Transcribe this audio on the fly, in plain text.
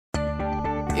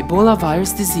Ebola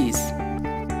virus disease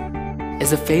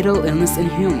is a fatal illness in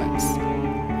humans.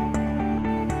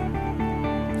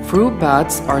 Fruit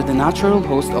bats are the natural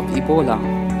host of Ebola.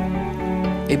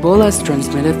 Ebola is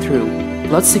transmitted through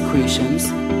blood secretions,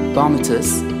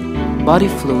 vomitus, body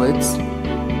fluids,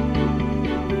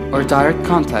 or direct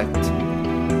contact.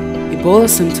 Ebola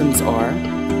symptoms are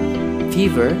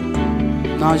fever,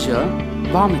 nausea,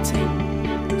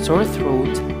 vomiting, sore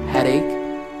throat, headache,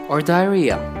 or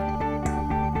diarrhea.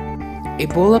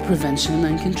 Ebola prevention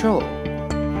and control.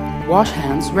 Wash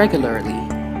hands regularly.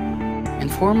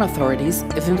 Inform authorities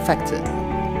if infected.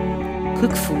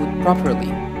 Cook food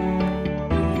properly.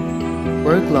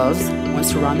 Wear gloves when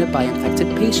surrounded by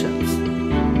infected patients.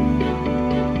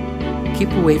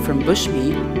 Keep away from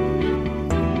bushmeat.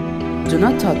 Do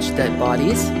not touch dead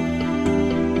bodies.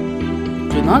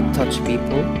 Do not touch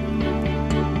people.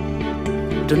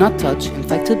 Do not touch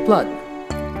infected blood.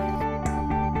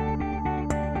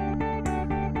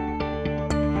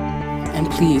 And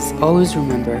please always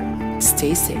remember,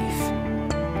 stay safe.